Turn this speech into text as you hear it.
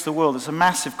the world? It's a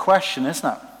massive question, isn't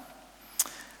it?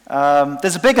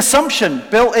 There's a big assumption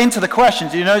built into the question.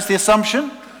 Do you notice the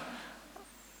assumption?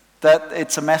 That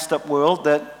it's a messed up world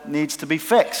that needs to be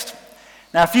fixed.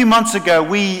 Now, a few months ago,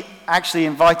 we actually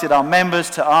invited our members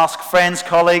to ask friends,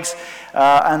 colleagues,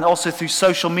 and also through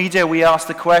social media, we asked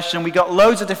the question. We got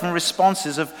loads of different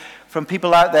responses from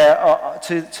people out there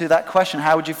to that question,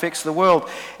 how would you fix the world?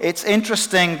 It's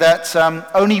interesting that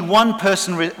only one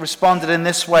person responded in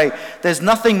this way: there's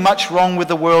nothing much wrong with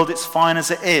the world, it's fine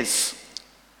as it is.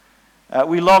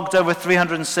 We logged over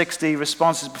 360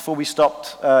 responses before we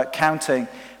stopped counting,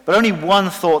 but only one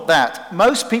thought that.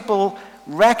 Most people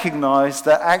recognize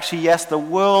that actually, yes, the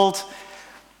world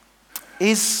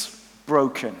is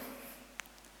broken,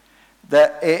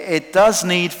 that it does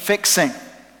need fixing.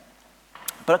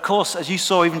 But of course, as you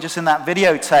saw even just in that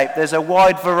videotape, there's a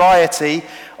wide variety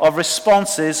of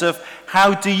responses of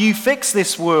how do you fix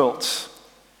this world?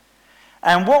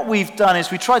 And what we've done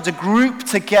is we tried to group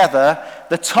together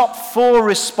the top 4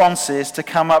 responses to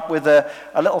come up with a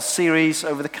little series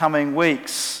over the coming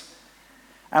weeks.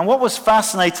 And what was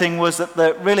fascinating was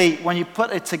that really, when you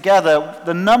put it together,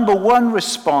 the number 1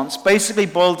 response basically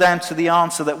boiled down to the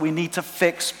answer that we need to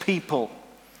fix people.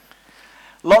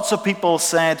 Lots of people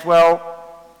said, well,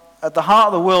 at the heart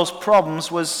of the world's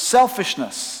problems was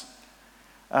selfishness,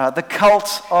 the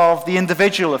cult of the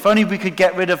individual. If only we could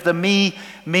get rid of the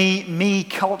me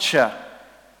culture.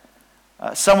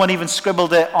 Someone even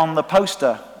scribbled it on the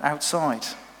poster outside.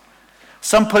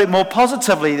 Some put it more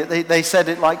positively. They said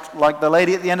it like the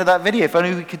lady at the end of that video. If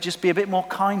only we could just be a bit more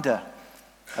kinder,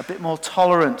 a bit more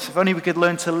tolerant. If only we could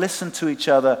learn to listen to each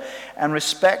other and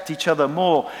respect each other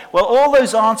more. Well, all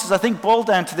those answers, I think, boil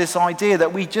down to this idea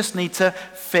that we just need to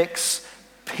fix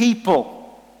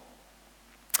people.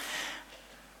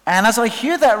 And as I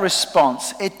hear that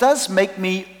response, it does make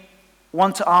me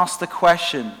want to ask the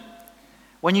question,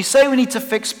 when you say we need to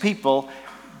fix people,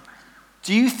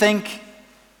 do you think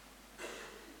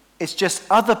it's just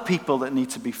other people that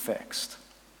need to be fixed?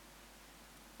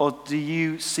 Or do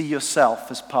you see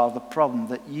yourself as part of the problem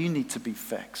that you need to be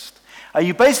fixed? Are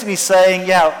you basically saying,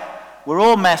 yeah, we're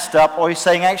all messed up, or are you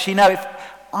saying, actually, no,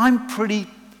 I'm pretty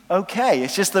okay.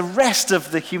 It's just the rest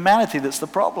of the humanity that's the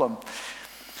problem.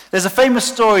 There's a famous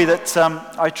story that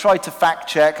I tried to fact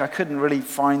check. I couldn't really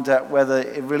find out whether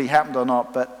it really happened or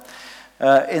not, but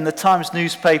in the Times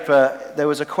newspaper, there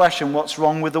was a question, what's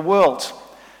wrong with the world?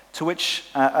 To which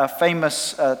a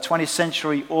famous 20th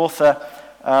century author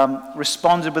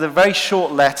responded with a very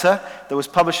short letter that was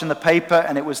published in the paper,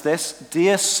 and it was this: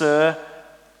 Dear Sir,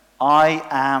 I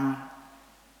am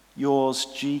yours,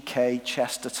 G.K.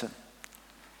 Chesterton.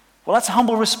 Well, that's a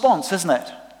humble response, isn't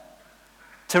it?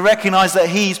 To recognize that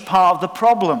he's part of the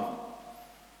problem.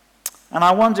 And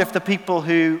I wonder if the people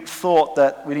who thought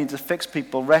that we need to fix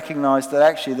people recognize that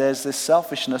actually there's this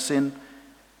selfishness in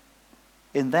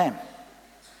them.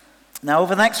 Now,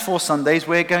 over the next 4 Sundays,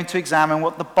 we're going to examine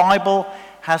what the Bible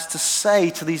has to say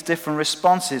to these different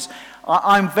responses.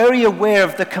 I'm very aware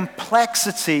of the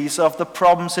complexities of the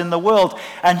problems in the world.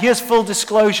 And here's full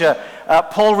disclosure,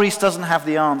 Paul Rees doesn't have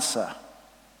the answer.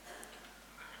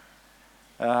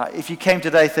 If you came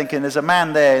today thinking there's a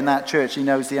man there in that church, he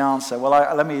knows the answer,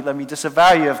 well, let me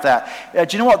disavow you of that.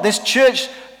 Do you know what? This church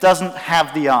doesn't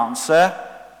have the answer.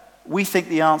 We think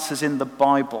the answer's in the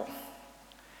Bible.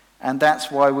 And that's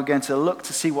why we're going to look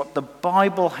to see what the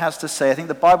Bible has to say. I think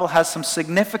the Bible has some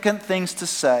significant things to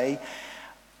say,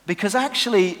 because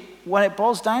actually, when it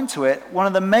boils down to it, one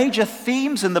of the major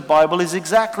themes in the Bible is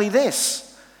exactly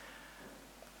this.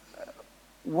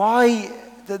 Why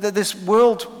this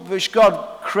world which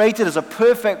God created as a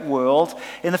perfect world,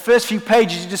 in the first few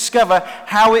pages you discover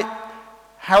how it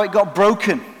got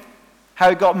broken, how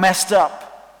it got messed up.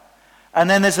 And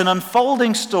then there's an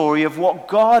unfolding story of what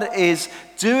God is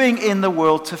doing in the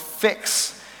world to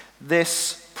fix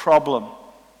this problem.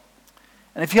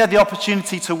 And if you had the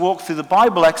opportunity to walk through the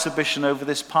Bible exhibition over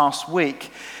this past week,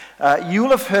 you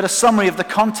will have heard a summary of the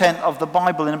content of the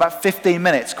Bible in about 15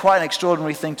 minutes. Quite an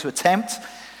extraordinary thing to attempt.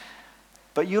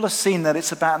 But you'll have seen that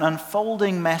it's about an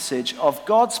unfolding message of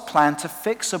God's plan to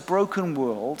fix a broken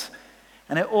world,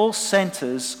 and it all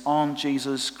centers on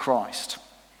Jesus Christ.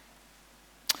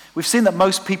 We've seen that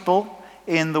most people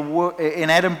in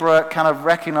Edinburgh kind of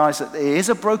recognize that it is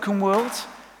a broken world,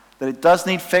 that it does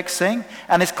need fixing,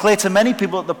 and it's clear to many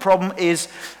people that the problem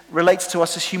relates to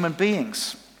us as human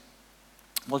beings.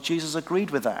 Well, Jesus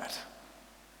agreed with that.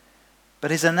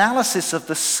 But his analysis of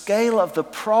the scale of the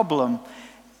problem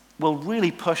will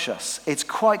really push us. It's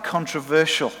quite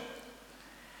controversial.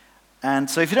 And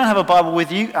so if you don't have a Bible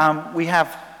with you, we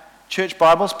have church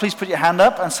Bibles, please put your hand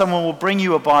up and someone will bring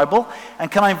you a Bible. And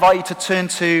can I invite you to turn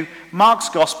to Mark's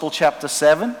Gospel, chapter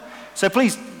 7. So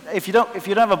please, if you don't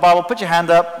have a Bible, put your hand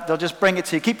up. They'll just bring it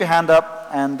to you. Keep your hand up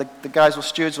and the guys or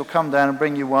stewards will come down and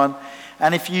bring you one.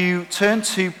 And if you turn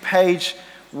to page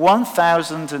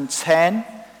 1010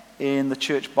 in the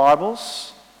church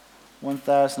Bibles,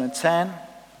 1010.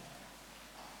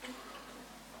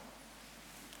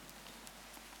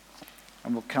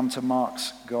 And we'll come to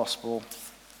Mark's Gospel.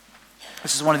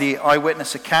 This is one of the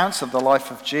eyewitness accounts of the life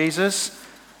of Jesus.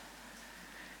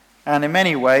 And in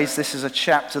many ways, this is a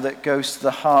chapter that goes to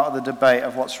the heart of the debate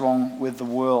of what's wrong with the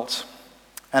world.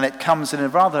 And it comes in a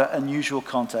rather unusual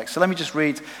context. So let me just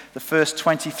read the first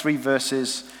 23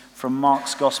 verses from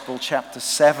Mark's Gospel, chapter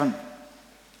 7.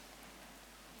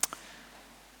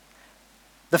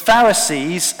 The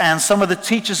Pharisees and some of the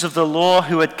teachers of the law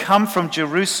who had come from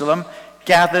Jerusalem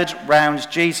gathered round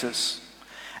Jesus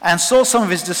and saw some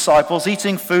of his disciples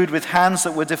eating food with hands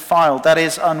that were defiled, that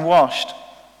is, unwashed.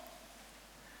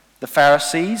 The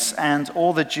Pharisees and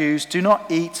all the Jews do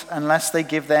not eat unless they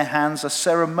give their hands a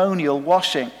ceremonial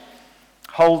washing,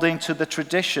 holding to the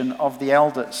tradition of the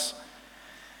elders.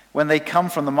 When they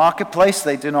come from the marketplace,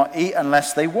 they do not eat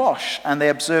unless they wash, and they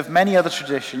observe many other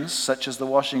traditions, such as the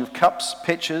washing of cups,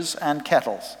 pitchers, and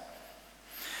kettles.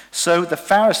 So the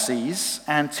Pharisees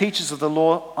and teachers of the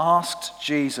law asked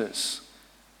Jesus,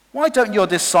 "Why don't your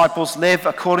disciples live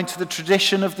according to the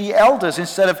tradition of the elders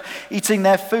instead of eating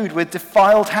their food with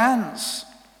defiled hands?"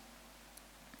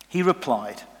 He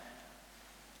replied,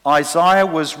 "Isaiah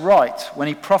was right when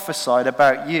he prophesied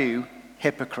about you,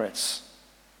 hypocrites.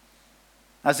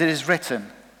 As it is written,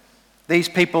 these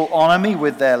people honor me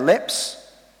with their lips,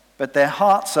 but their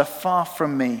hearts are far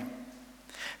from me.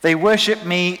 They worship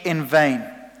me in vain.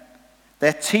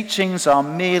 Their teachings are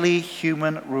merely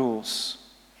human rules.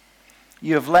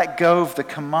 You have let go of the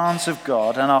commands of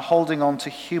God and are holding on to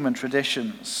human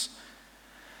traditions."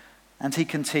 And he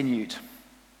continued,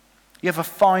 "You have a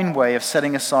fine way of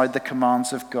setting aside the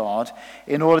commands of God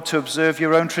in order to observe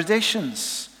your own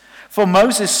traditions. For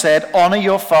Moses said, 'Honor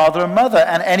your father and mother,'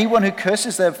 and anyone who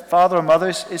curses their father or mother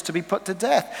is to be put to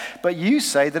death. But you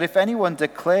say that if anyone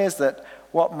declares that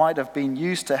what might have been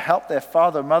used to help their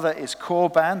father or mother is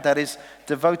korban, that is,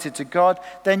 devoted to God,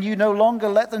 then you no longer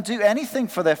let them do anything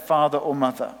for their father or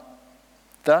mother.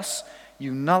 Thus,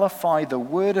 you nullify the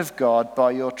word of God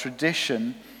by your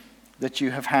tradition that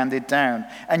you have handed down.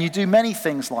 And you do many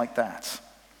things like that."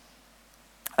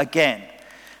 Again,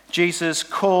 Jesus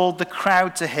called the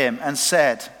crowd to him and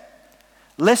said,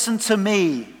 "Listen to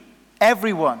me,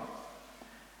 everyone,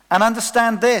 and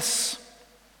understand this.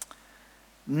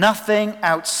 Nothing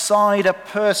outside a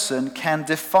person can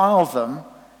defile them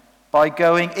by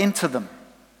going into them.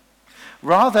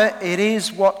 Rather, it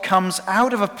is what comes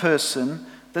out of a person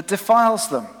that defiles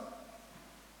them."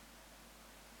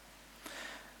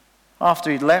 After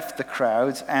he left the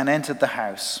crowd and entered the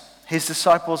house, his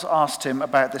disciples asked him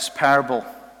about this parable.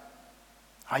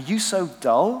 "Are you so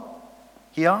dull?"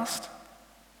 he asked.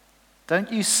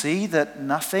 "Don't you see that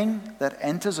nothing that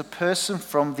enters a person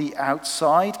from the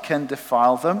outside can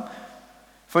defile them?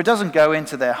 For it doesn't go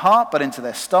into their heart, but into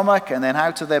their stomach, and then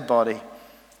out of their body."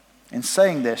 In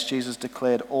saying this, Jesus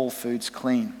declared all foods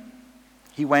clean.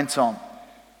 He went on,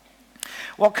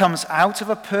 "What comes out of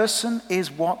a person is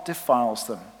what defiles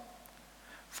them.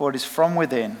 For it is from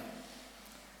within,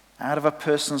 out of a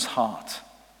person's heart,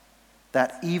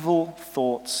 that evil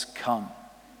thoughts come.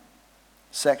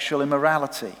 Sexual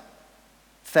immorality,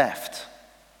 theft,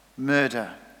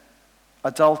 murder,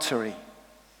 adultery,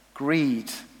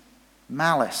 greed,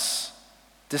 malice,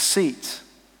 deceit,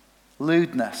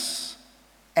 lewdness,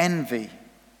 envy,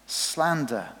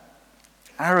 slander,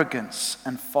 arrogance,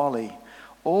 and folly.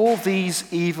 All these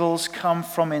evils come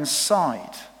from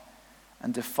inside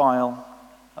and defile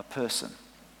a person."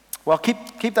 Well,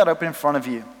 keep that open in front of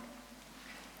you.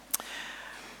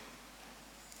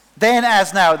 Then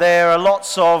as now, there are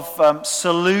lots of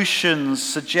solutions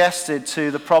suggested to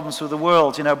the problems of the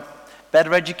world.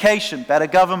 Better education, better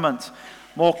government,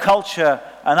 more culture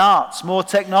and arts, more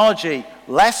technology,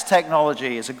 less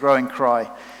technology is a growing cry.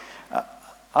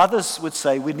 Others would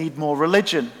say we need more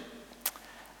religion.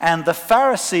 And the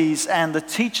Pharisees and the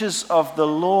teachers of the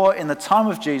law in the time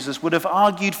of Jesus would have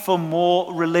argued for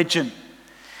more religion.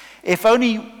 If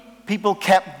only people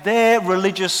kept their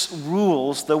religious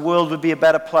rules, the world would be a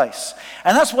better place.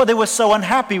 And that's why they were so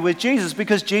unhappy with Jesus,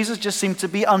 because Jesus just seemed to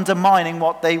be undermining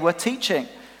what they were teaching.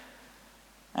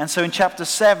 And so in chapter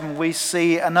 7, we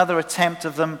see another attempt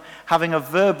of them having a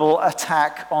verbal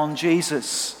attack on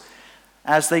Jesus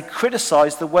as they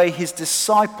criticized the way his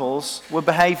disciples were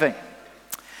behaving.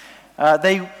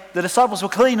 They the disciples were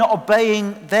clearly not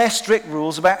obeying their strict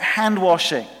rules about hand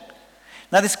washing.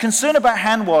 Now, this concern about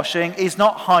hand washing is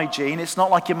not hygiene. It's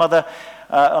not like a mother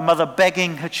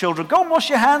begging her children, go and wash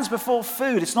your hands before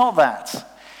food. It's not that.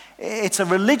 It's a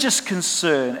religious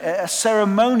concern, a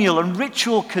ceremonial and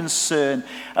ritual concern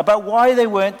about why they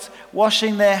weren't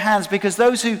washing their hands. Because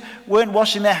those who weren't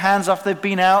washing their hands after they'd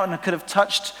been out and could have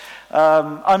touched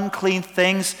unclean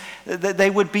things,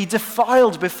 they would be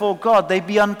defiled before God. They'd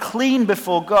be unclean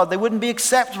before God. They wouldn't be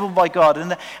acceptable by God.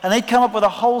 And they'd come up with a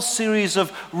whole series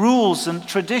of rules and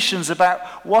traditions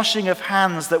about washing of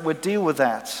hands that would deal with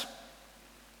that.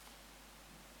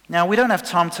 Now, we don't have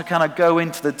time to kind of go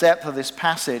into the depth of this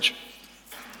passage.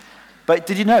 But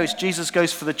did you notice Jesus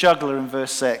goes for the jugular in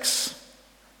verse 6?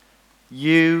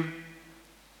 You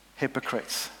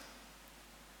hypocrites.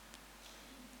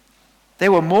 They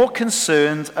were more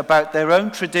concerned about their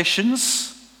own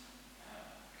traditions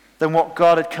than what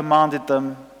God had commanded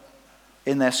them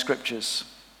in their scriptures.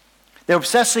 They were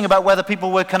obsessing about whether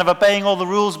people were kind of obeying all the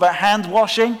rules about hand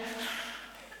washing,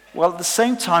 while at the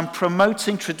same time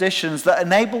promoting traditions that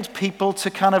enabled people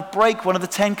to kind of break one of the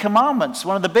 10 commandments,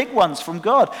 one of the big ones from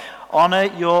God.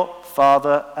 Honor your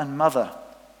father and mother.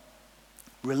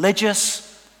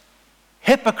 Religious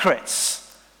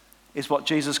hypocrites is what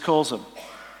Jesus calls them.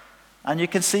 And you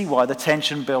can see why the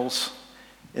tension builds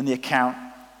in the account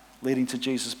leading to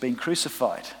Jesus being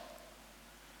crucified.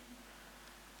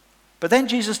 But then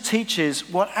Jesus teaches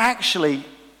what actually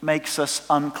makes us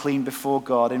unclean before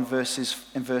God in verse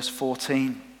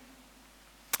 14.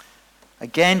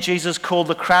 Again, Jesus called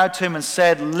the crowd to him and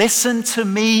said, listen to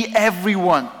me,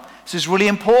 everyone. This is really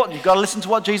important. You've got to listen to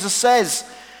what Jesus says.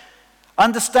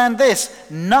 Understand this,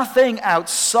 nothing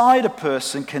outside a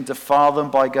person can defile them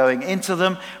by going into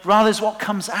them. Rather, it's what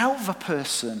comes out of a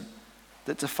person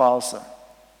that defiles them.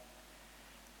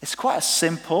 It's quite a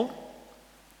simple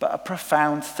but a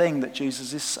profound thing that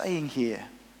Jesus is saying here.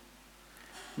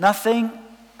 Nothing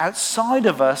outside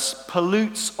of us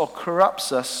pollutes or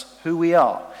corrupts us who we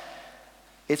are.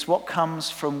 It's what comes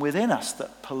from within us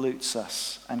that pollutes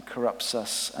us and corrupts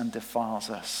us and defiles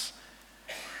us.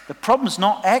 The problem's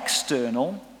not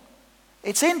external,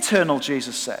 it's internal,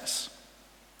 Jesus says.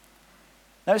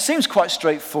 Now, it seems quite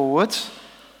straightforward,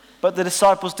 but the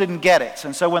disciples didn't get it.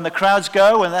 And so when the crowds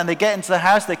go and they get into the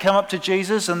house, they come up to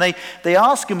Jesus and they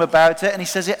ask him about it. And he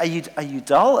says, are you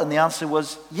dull? And the answer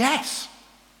was, yes.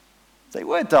 They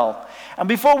were dull. And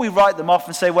before we write them off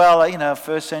and say, well,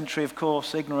 first century, of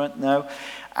course, ignorant, no.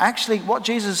 Actually, what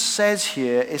Jesus says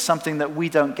here is something that we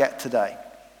don't get today.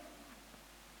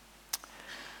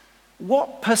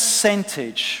 What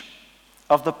percentage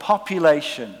of the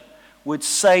population would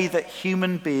say that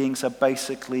human beings are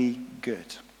basically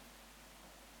good?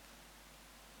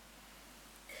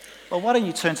 Well, why don't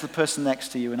you turn to the person next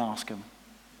to you and ask them?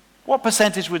 What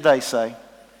percentage would they say?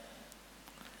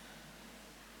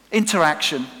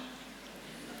 Interaction.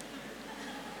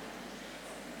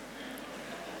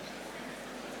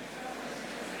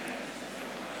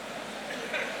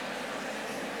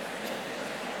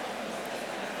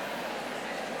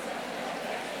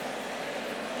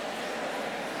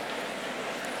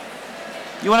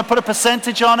 You want to put a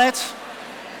percentage on it?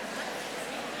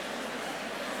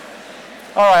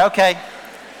 All right, okay.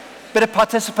 Bit of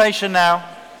participation now.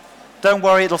 Don't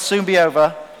worry, it'll soon be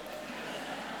over.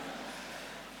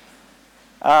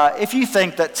 If you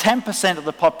think that 10% of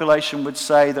the population would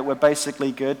say that we're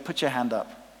basically good, put your hand up.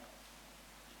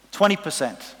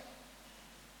 20%.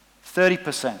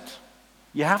 30%.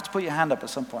 You have to put your hand up at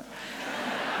some point.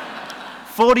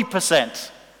 40%.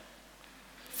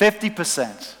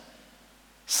 50%.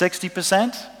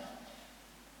 60%.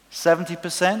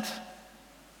 70%.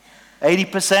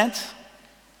 80%.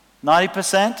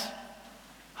 90%.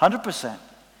 100%.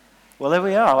 Well, there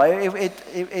we are.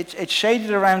 It's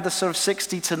shaded around the sort of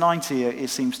 60 to 90, it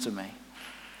seems to me.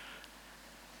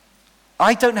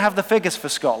 I don't have the figures for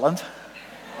Scotland.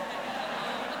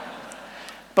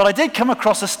 But I did come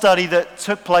across a study that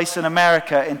took place in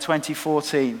America in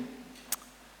 2014.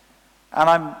 And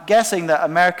I'm guessing that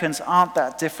Americans aren't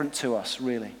that different to us,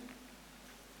 really.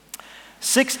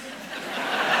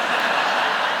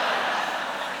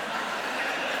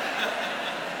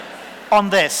 On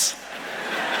this.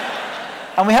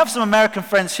 And we have some American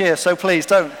friends here, so please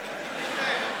don't.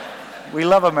 We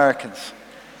love Americans.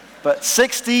 But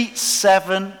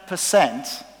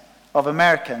 67% of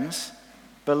Americans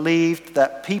believed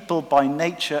that people by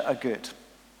nature are good.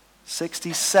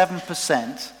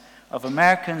 67% of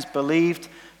Americans believed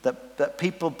that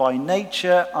people by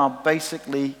nature are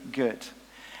basically good.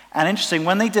 And interesting,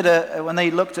 when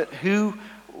they looked at who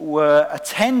were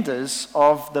attenders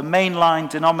of the mainline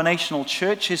denominational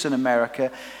churches in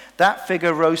America, that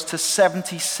figure rose to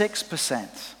 76%.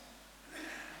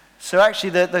 So actually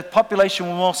the population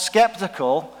were more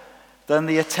skeptical than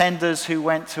the attenders who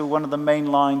went to one of the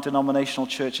mainline denominational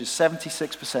churches.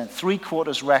 76%.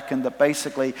 3/4 reckoned that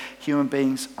basically human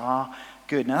beings are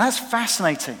good. Now that's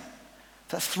fascinating.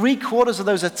 That 3/4 of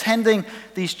those attending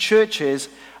these churches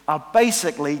are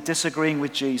basically disagreeing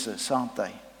with Jesus, aren't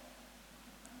they?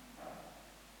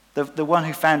 The one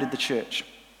who founded the church.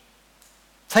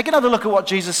 Take another look at what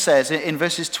Jesus says in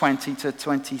verses 20 to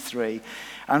 23.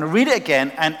 And read it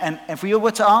again. And if we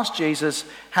were to ask Jesus,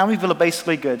 how many people are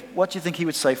basically good? What do you think he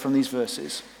would say from these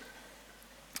verses?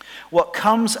 What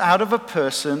comes out of a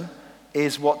person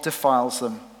is what defiles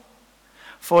them.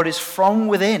 For it is from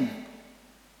within,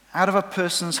 out of a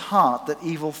person's heart, that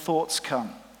evil thoughts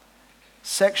come.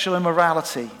 Sexual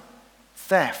immorality,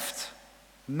 theft,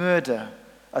 murder,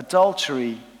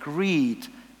 adultery, greed,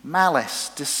 malice,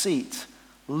 deceit,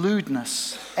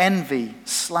 lewdness, envy,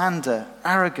 slander,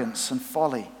 arrogance, and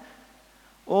folly.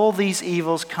 All these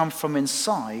evils come from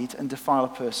inside and defile a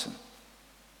person.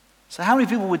 So how many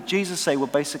people would Jesus say were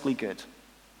basically good?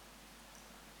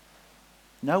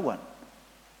 No one.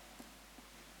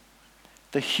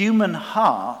 The human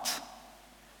heart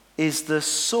is the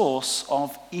source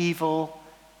of evil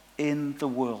in the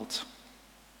world.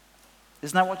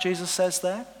 Isn't that what Jesus says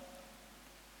there?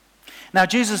 Now,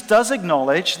 Jesus does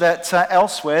acknowledge that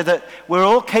elsewhere that we're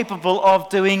all capable of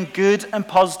doing good and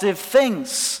positive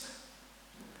things.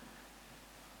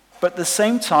 But at the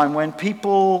same time, when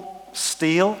people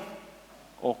steal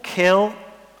or kill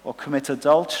or commit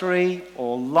adultery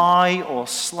or lie or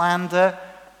slander,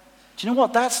 do you know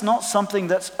what? That's not something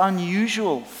that's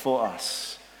unusual for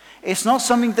us. It's not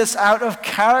something that's out of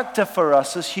character for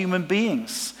us as human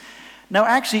beings. No,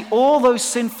 actually, all those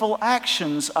sinful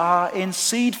actions are in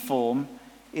seed form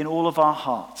in all of our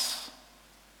hearts.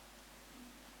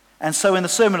 And so in the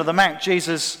Sermon on the Mount,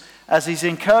 Jesus, as he's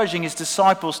encouraging his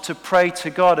disciples to pray to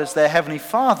God as their heavenly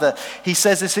Father, he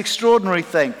says this extraordinary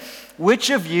thing. Which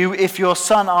of you, if your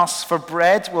son asks for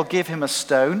bread, will give him a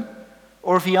stone?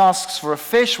 Or if he asks for a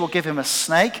fish, will give him a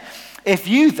snake? If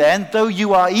you then, though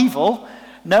you are evil,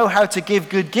 know how to give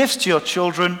good gifts to your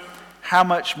children, how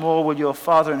much more will your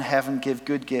Father in heaven give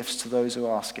good gifts to those who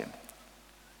ask him?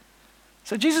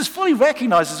 So Jesus fully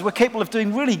recognizes we're capable of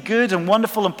doing really good and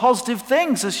wonderful and positive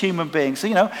things as human beings.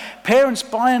 So, parents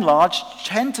by and large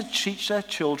tend to teach their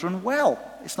children well.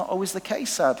 It's not always the case,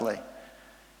 sadly.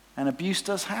 And abuse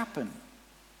does happen.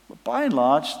 But by and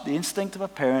large, the instinct of a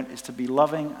parent is to be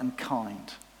loving and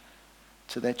kind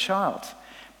to their child.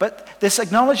 But this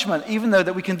acknowledgement, even though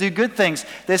that we can do good things,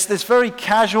 this very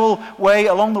casual way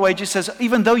along the way, Jesus says,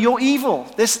 even though you're evil,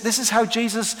 this is how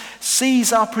Jesus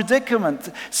sees our predicament,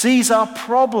 sees our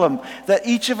problem, that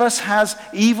each of us has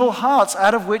evil hearts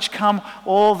out of which come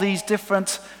all these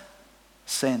different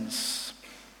sins.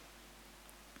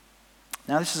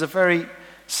 Now, this is a very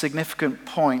significant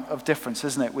point of difference,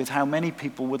 isn't it, with how many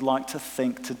people would like to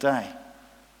think today.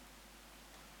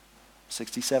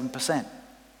 67%.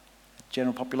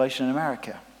 General population in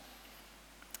America.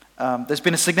 There's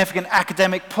been a significant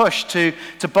academic push to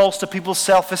bolster people's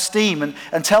self-esteem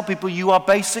and tell people you are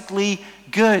basically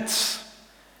good.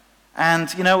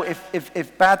 And,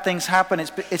 if bad things happen,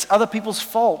 it's other people's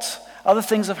fault. Other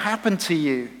things have happened to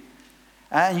you.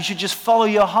 And you should just follow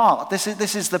your heart. This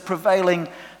is the prevailing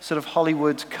sort of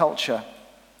Hollywood culture.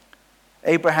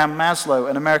 Abraham Maslow,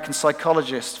 an American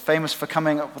psychologist famous for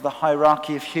coming up with the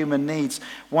hierarchy of human needs,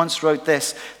 once wrote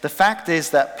this: "The fact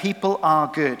is that people are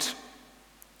good.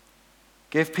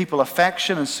 Give people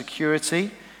affection and security,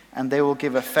 and they will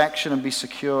give affection and be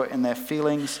secure in their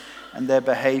feelings and their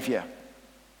behavior."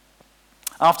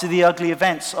 After the ugly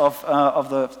events of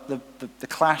the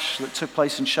clash that took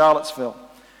place in Charlottesville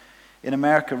in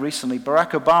America recently,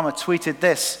 Barack Obama tweeted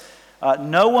this: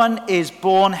 "No one is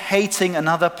born hating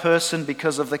another person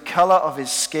because of the color of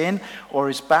his skin or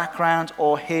his background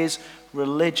or his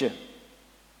religion."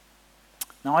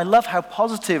 Now, I love how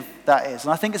positive that is,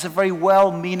 and I think it's a very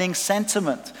well-meaning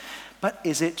sentiment. But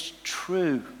is it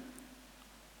true?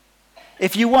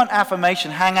 If you want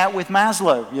affirmation, hang out with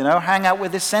Maslow, hang out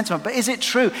with this sentiment. But is it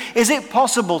true? Is it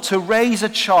possible to raise a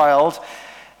child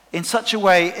in such a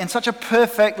way, in such a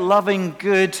perfect, loving,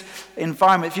 good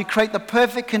environment? If you create the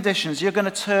perfect conditions, you're going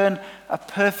to turn a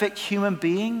perfect human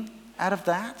being out of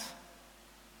that?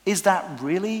 Is that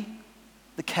really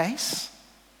the case?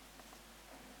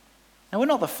 Now, we're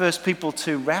not the first people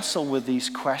to wrestle with these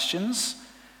questions.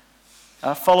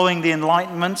 Following the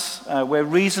Enlightenment, where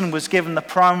reason was given the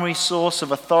primary source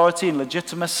of authority and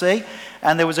legitimacy,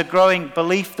 and there was a growing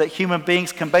belief that human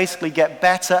beings can basically get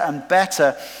better and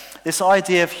better, this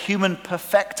idea of human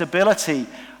perfectibility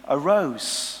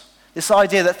arose. This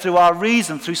idea that through our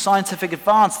reason, through scientific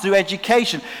advance, through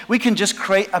education, we can just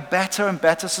create a better and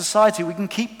better society. We can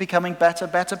keep becoming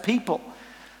better people.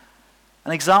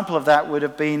 An example of that would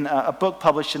have been a book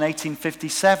published in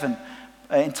 1857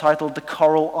 entitled The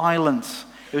Coral Islands.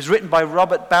 It was written by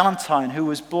Robert Ballantyne, who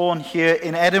was born here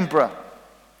in Edinburgh.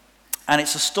 And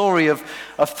it's a story of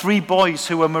 3 boys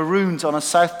who were marooned on a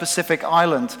South Pacific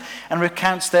island, and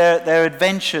recounts their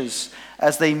adventures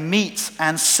as they meet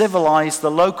and civilize the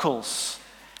locals,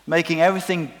 making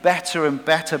everything better and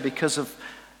better because of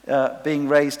being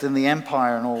raised in the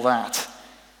empire and all that.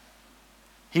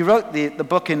 He wrote the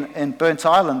book in Burnt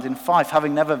Island in Fife,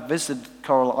 having never visited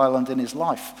Coral Island in his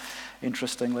life,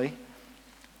 interestingly.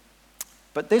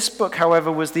 But this book, however,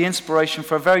 was the inspiration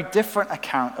for a very different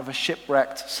account of a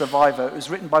shipwrecked survivor. It was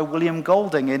written by William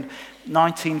Golding in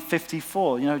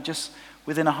 1954, just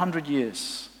within 100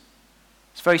 years.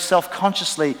 It's very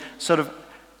self-consciously sort of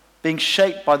being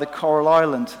shaped by the Coral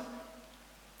Island.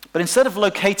 But instead of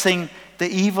locating the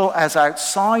evil as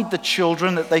outside the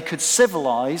children that they could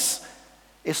civilize,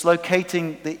 it's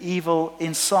locating the evil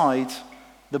inside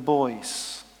the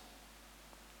boys.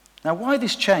 Now, why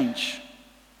this change?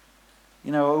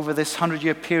 Over this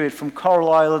 100-year period from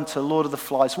Coral Island to Lord of the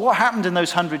Flies. What happened in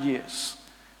those 100 years?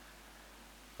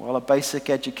 Well, a basic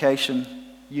education,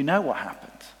 you know what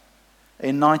happened.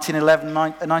 In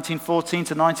 1914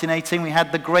 to 1918, we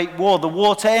had the Great War, the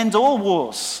war to end all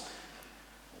wars.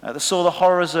 They saw the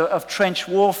horrors of trench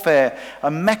warfare,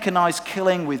 a mechanized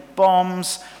killing with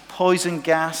bombs, poison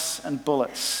gas, and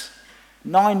bullets.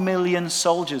 9 million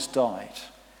soldiers died.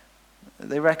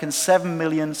 They reckon 7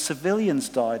 million civilians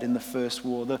died in the First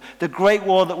War. The Great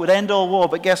War that would end all war,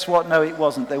 but guess what? No, it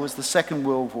wasn't. There was the Second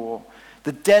World War,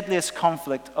 the deadliest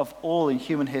conflict of all in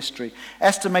human history.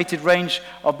 Estimated range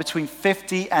of between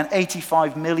 50 and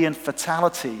 85 million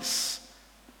fatalities.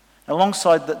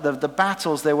 Alongside the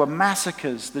battles, there were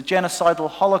massacres, the genocidal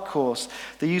Holocaust,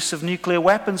 the use of nuclear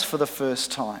weapons for the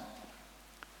first time.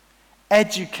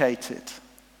 Educated,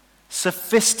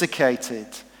 sophisticated,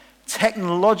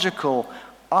 technological,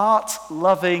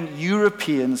 art-loving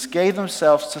Europeans gave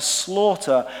themselves to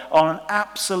slaughter on an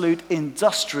absolute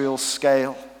industrial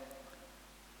scale.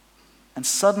 And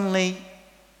suddenly,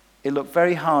 it looked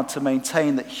very hard to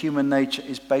maintain that human nature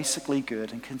is basically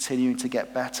good and continuing to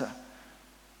get better.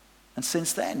 And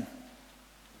since then,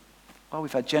 well,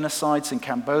 we've had genocides in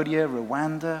Cambodia,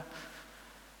 Rwanda,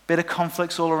 bitter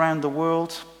conflicts all around the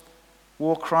world,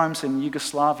 war crimes in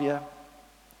Yugoslavia.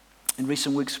 In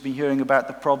recent weeks, we've been hearing about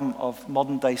the problem of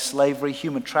modern-day slavery,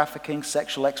 human trafficking,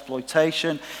 sexual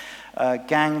exploitation,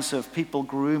 gangs of people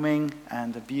grooming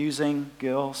and abusing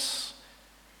girls.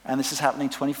 And this is happening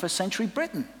in 21st century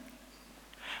Britain.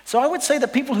 So I would say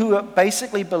that people who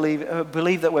basically believe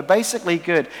that we're basically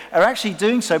good are actually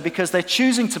doing so because they're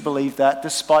choosing to believe that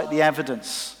despite the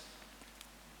evidence.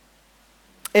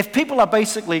 If people are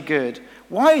basically good,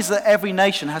 why is it that every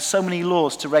nation has so many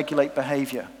laws to regulate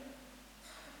behavior?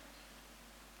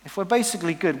 If we're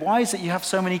basically good, why is it you have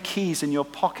so many keys in your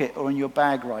pocket or in your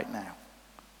bag right now?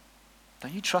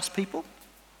 Don't you trust people?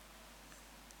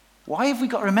 Why have we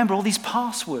got to remember all these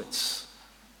passwords?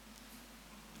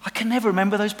 I can never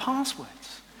remember those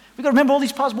passwords. We've got to remember all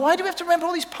these passwords. Why do we have to remember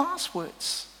all these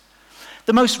passwords?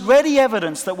 The most ready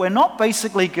evidence that we're not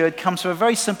basically good comes from a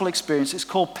very simple experience. It's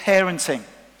called parenting.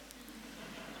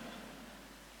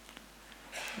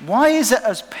 Why is it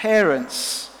as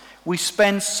parents we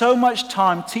spend so much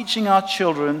time teaching our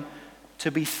children to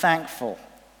be thankful?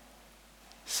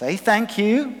 Say thank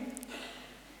you.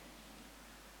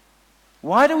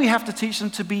 Why do we have to teach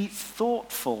them to be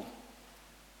thoughtful?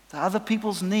 That other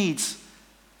people's needs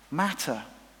matter.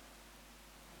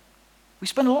 We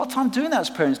spend a lot of time doing that as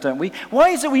parents, don't we? Why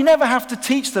is it we never have to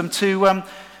teach them to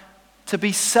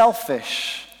be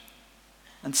selfish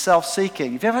and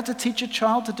self-seeking? Have you ever had to teach a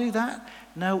child to do that?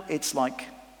 No, it's like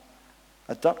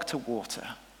a duck to water.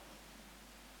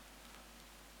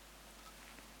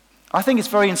 I think it's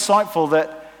very insightful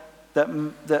that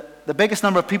the biggest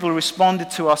number of people who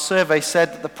responded to our survey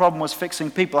said that the problem was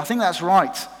fixing people. I think that's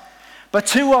right. But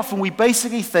too often we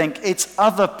basically think it's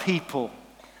other people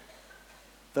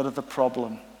that are the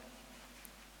problem.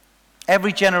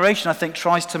 Every generation, I think,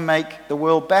 tries to make the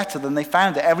world better than they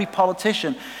found it. Every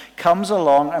politician comes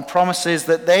along and promises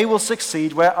that they will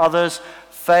succeed where others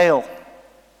fail.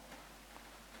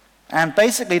 And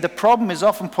basically the problem is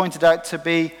often pointed out to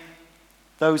be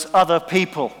those other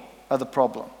people are the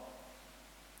problem.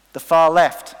 The far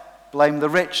left, blame the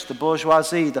rich, the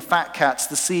bourgeoisie, the fat cats,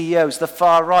 the CEOs. The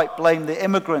far right blame the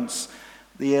immigrants,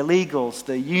 the illegals,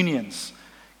 the unions.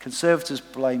 Conservatives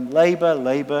blame Labour,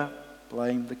 Labour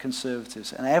blame the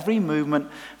Conservatives. And every movement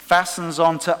fastens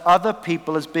onto other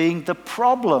people as being the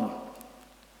problem.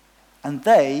 And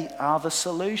they are the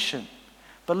solution.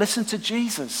 But listen to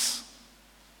Jesus.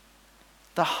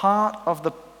 The heart of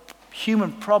the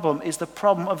human problem is the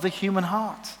problem of the human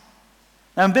heart.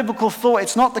 Now in biblical thought,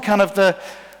 it's not the kind of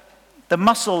the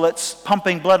muscle that's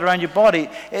pumping blood around your body.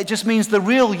 It just means the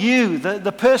real you,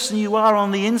 the person you are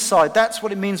on the inside. That's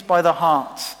what it means by the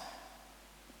heart.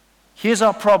 Here's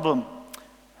our problem.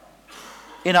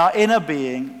 In our inner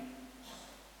being,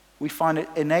 we find it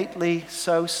innately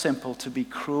so simple to be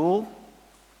cruel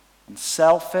and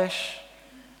selfish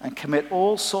and commit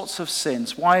all sorts of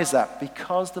sins. Why is that?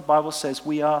 Because the Bible says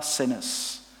we are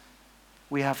sinners.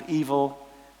 We have evil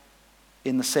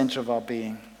in the center of our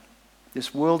being.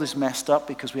 This world is messed up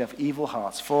because we have evil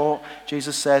hearts. For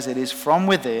Jesus says it is from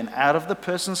within, out of the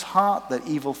person's heart, that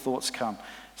evil thoughts come.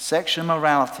 Sexual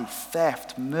immorality,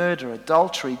 theft, murder,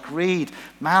 adultery, greed,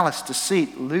 malice,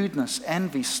 deceit, lewdness,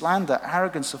 envy, slander,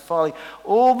 arrogance, and folly.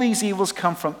 All these evils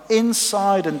come from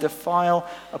inside and defile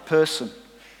a person.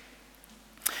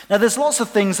 Now, there's lots of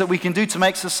things that we can do to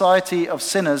make society of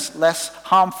sinners less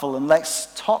harmful and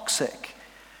less toxic.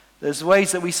 There's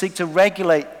ways that we seek to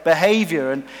regulate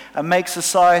behavior and make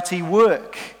society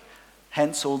work.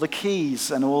 Hence all the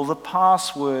keys and all the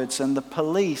passwords and the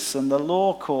police and the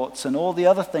law courts and all the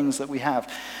other things that we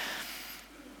have.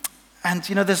 And,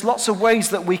 there's lots of ways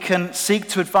that we can seek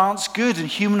to advance good and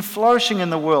human flourishing in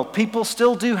the world. People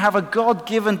still do have a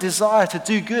God-given desire to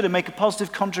do good and make a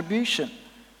positive contribution.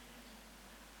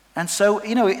 And so,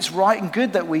 it's right and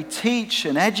good that we teach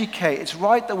and educate. It's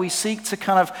right that we seek to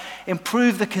kind of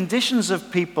improve the conditions of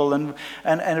people and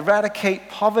eradicate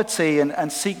poverty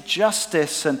and seek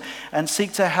justice and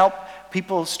seek to help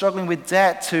people struggling with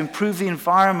debt, to improve the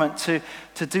environment,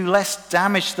 to do less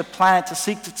damage to the planet, to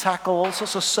seek to tackle all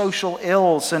sorts of social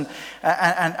ills and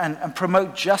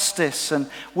promote justice and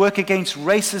work against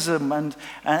racism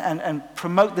and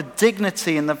promote the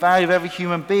dignity and the value of every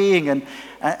human being.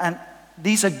 And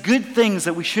these are good things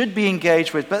that we should be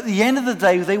engaged with, but at the end of the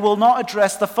day, they will not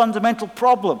address the fundamental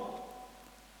problem.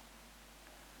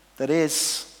 That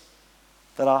is,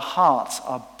 that our hearts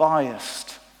are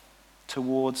biased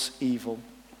towards evil.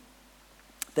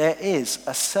 There is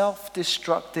a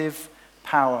self-destructive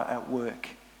power at work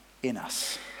in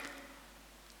us,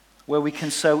 where we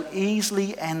can so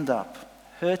easily end up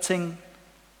hurting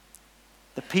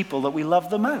the people that we love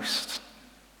the most.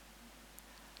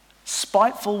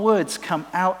 Spiteful words come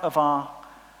out of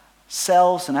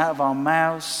ourselves and out of our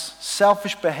mouths.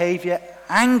 Selfish behavior,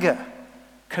 anger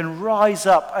can rise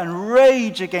up and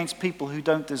rage against people who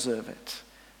don't deserve it.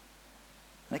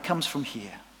 And it comes from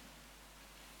here,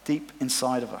 deep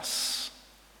inside of us.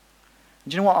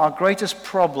 And do you know what? Our greatest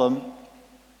problem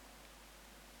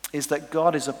is that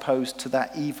God is opposed to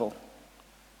that evil.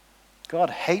 God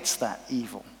hates that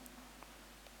evil.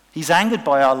 He's angered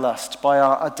by our lust, by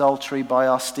our adultery, by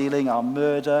our stealing, our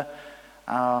murder,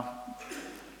 our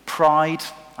pride,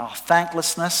 our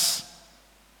thanklessness.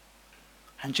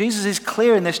 And Jesus is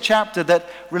clear in this chapter that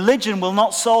religion will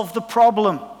not solve the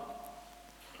problem.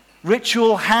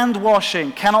 Ritual hand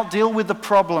washing cannot deal with the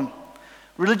problem.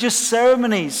 Religious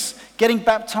ceremonies, getting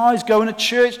baptized, going to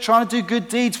church, trying to do good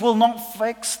deeds will not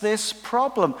fix this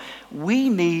problem. We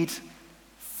need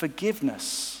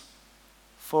forgiveness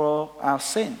for our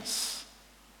sins.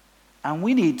 And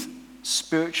we need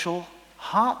spiritual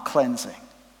heart cleansing.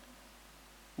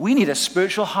 We need a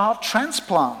spiritual heart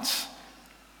transplant.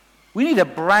 We need a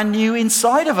brand new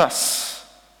inside of us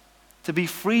to be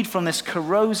freed from this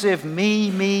corrosive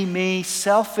me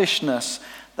selfishness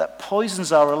that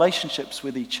poisons our relationships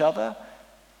with each other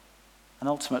and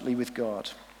ultimately with God.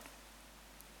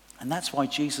 And that's why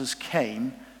Jesus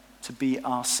came to be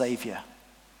our Savior.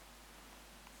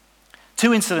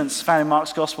 Two incidents found in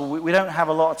Mark's Gospel. We don't have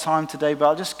a lot of time today, but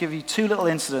I'll just give you two little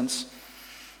incidents.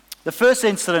 The first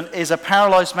incident is a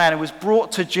paralyzed man who was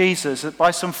brought to Jesus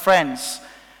by some friends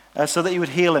so that he would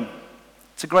heal him.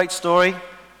 It's a great story.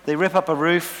 They rip up a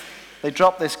roof. They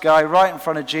drop this guy right in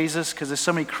front of Jesus because there's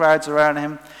so many crowds around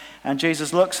him. And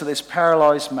Jesus looks at this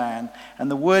paralyzed man,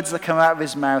 and the words that come out of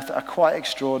his mouth are quite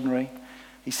extraordinary.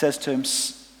 He says to him,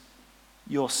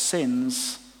 "Your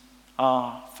sins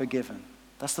are forgiven."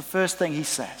 That's the first thing he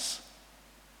says.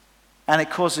 And it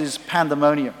causes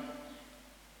pandemonium.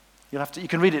 You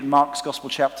can read it in Mark's Gospel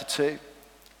chapter 2.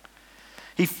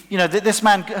 This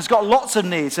man has got lots of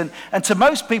needs, and to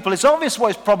most people it's obvious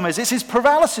what his problem is. It's his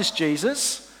paralysis,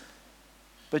 Jesus.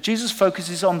 But Jesus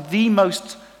focuses on the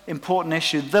most important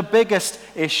issue, the biggest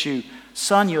issue.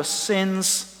 Son, your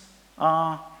sins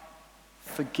are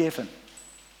forgiven.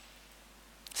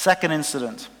 Second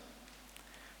incident.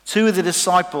 Two of the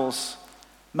disciples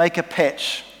make a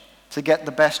pitch to get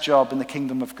the best job in the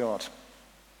kingdom of God.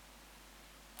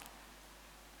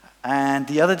 And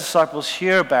the other disciples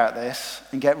hear about this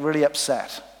and get really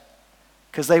upset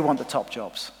because they want the top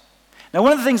jobs. Now,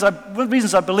 one of the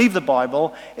reasons I believe the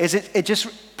Bible is it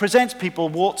just presents people,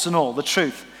 warts and all, the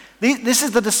truth. This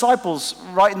is the disciples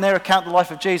writing their account of the life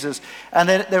of Jesus, and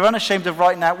they're unashamed of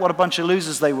writing out what a bunch of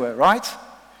losers they were, right?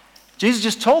 Jesus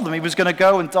just told them he was going to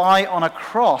go and die on a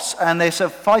cross, and they're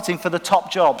sort of fighting for the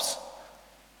top jobs.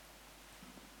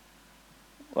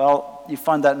 Well, you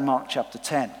find that in Mark chapter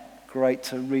 10. Great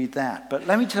to read that. But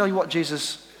let me tell you what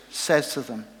Jesus says to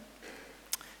them.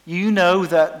 You know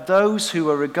that those who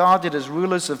are regarded as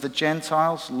rulers of the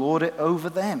Gentiles lord it over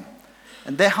them,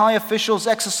 and their high officials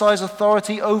exercise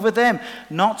authority over them.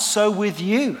 Not so with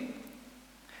you.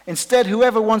 Instead,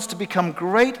 whoever wants to become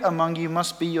great among you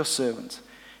must be your servant.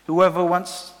 Whoever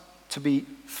wants to be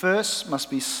first must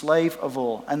be slave of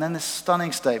all. And then this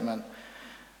stunning statement.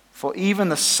 For even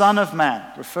the Son of Man,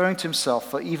 referring to himself,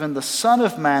 for even the Son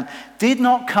of Man did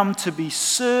not come to be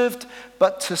served,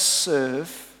 but to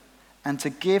serve and to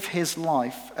give his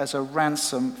life as a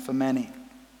ransom for many.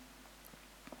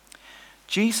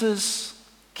 Jesus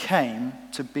came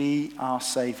to be our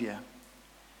Savior.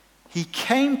 He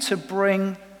came to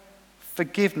bring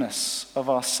forgiveness of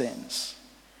our sins.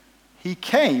 He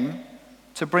came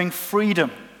to bring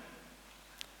freedom.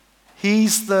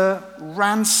 He's the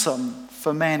ransom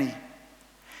for many.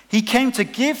 He came to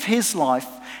give his life.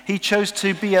 He chose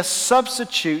to be a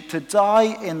substitute, to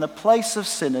die in the place of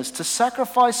sinners, to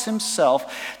sacrifice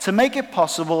himself, to make it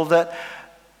possible that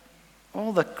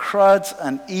all the crud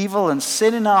and evil and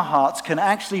sin in our hearts can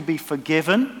actually be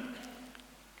forgiven.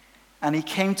 And he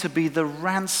came to be the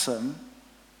ransom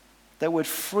that would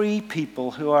free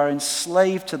people who are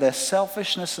enslaved to their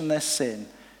selfishness and their sin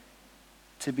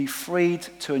to be freed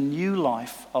to a new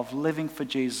life of living for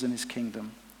Jesus and his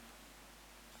kingdom.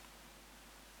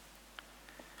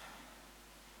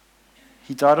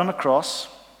 He died on a cross.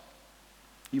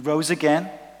 He rose again.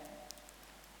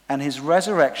 And his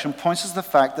resurrection points us to the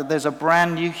fact that there's a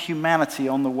brand new humanity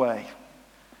on the way.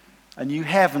 A new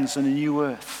heavens and a new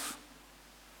earth.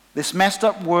 This messed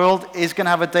up world is going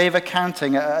to have a day of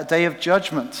accounting, a day of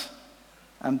judgment.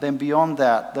 And then beyond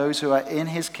that, those who are in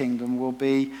his kingdom will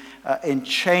be in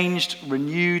changed,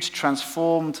 renewed,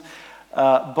 transformed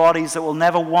bodies that will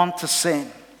never want to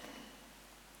sin.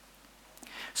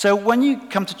 So when you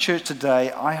come to church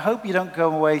today, I hope you don't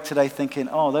go away today thinking,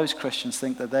 oh, those Christians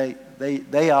think that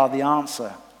they are the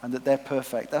answer and that they're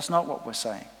perfect. That's not what we're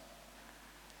saying.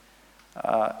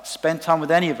 Spend time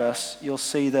with any of us, you'll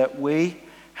see that we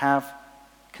have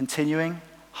continuing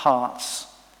hearts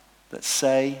that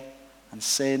say and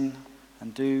sin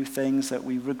and do things that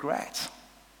we regret.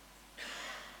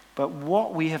 But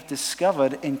what we have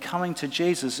discovered in coming to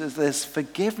Jesus is there's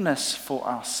forgiveness for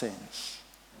our sins.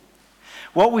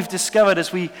 What we've discovered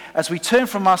as we turn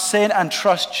from our sin and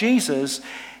trust Jesus,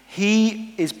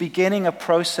 he is beginning a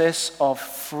process of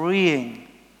freeing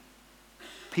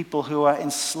people who are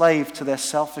enslaved to their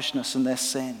selfishness and their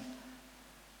sin.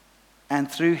 And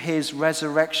through his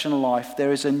resurrection life,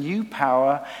 there is a new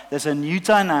power, there's a new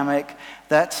dynamic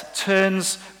that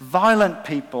turns violent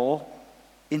people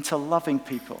into loving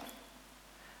people.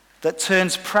 That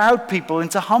turns proud people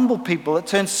into humble people, that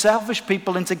turns selfish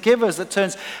people into givers, that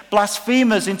turns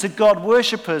blasphemers into God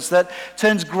worshippers, that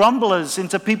turns grumblers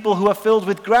into people who are filled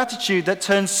with gratitude, that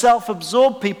turns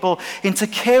self-absorbed people into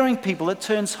caring people, that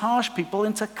turns harsh people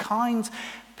into kind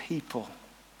people.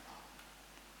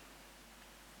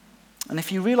 And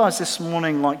if you realize this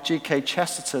morning, like G.K.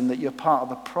 Chesterton, that you're part of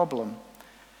the problem,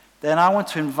 then I want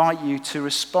to invite you to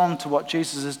respond to what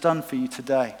Jesus has done for you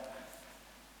today.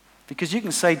 Because you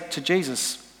can say to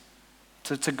Jesus,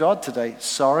 to God today,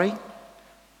 sorry,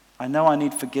 I know I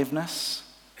need forgiveness.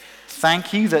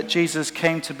 Thank you that Jesus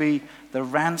came to be the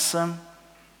ransom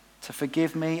to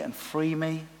forgive me and free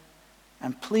me.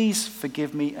 And please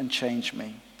forgive me and change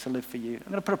me to live for you.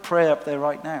 I'm going to put a prayer up there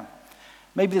right now.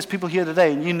 Maybe there's people here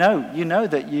today and you know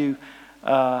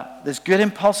that there's good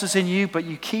impulses in you, but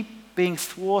you keep being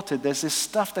thwarted. There's this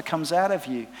stuff that comes out of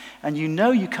you, and you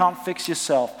know you can't fix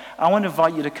yourself. I want to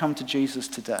invite you to come to Jesus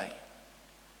today.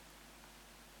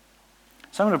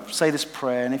 So I'm going to say this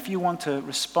prayer, and if you want to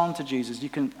respond to Jesus, you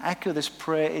can echo this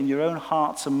prayer in your own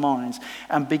hearts and minds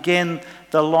and begin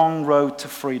the long road to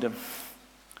freedom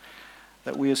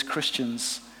that we as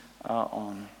Christians are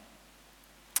on.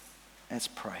 Let's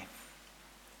pray.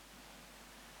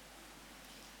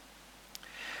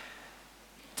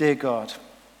 Dear God,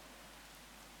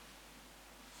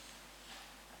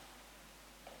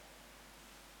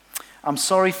 I'm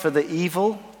sorry for the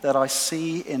evil that I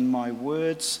see in my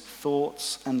words,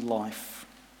 thoughts, and life.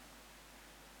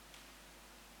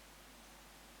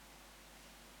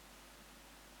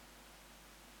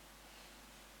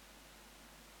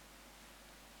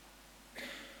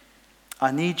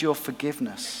 I need your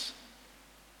forgiveness.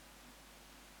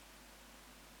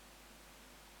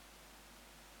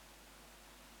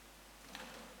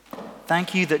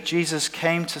 Thank you that Jesus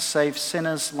came to save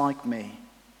sinners like me.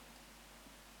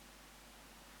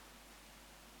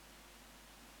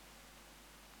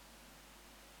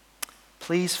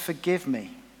 Please forgive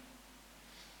me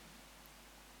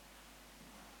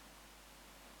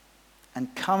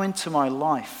and come into my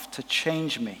life to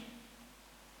change me.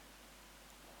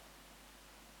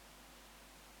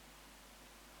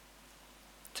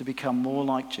 To become more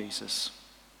like Jesus.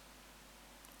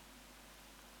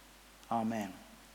 Amen.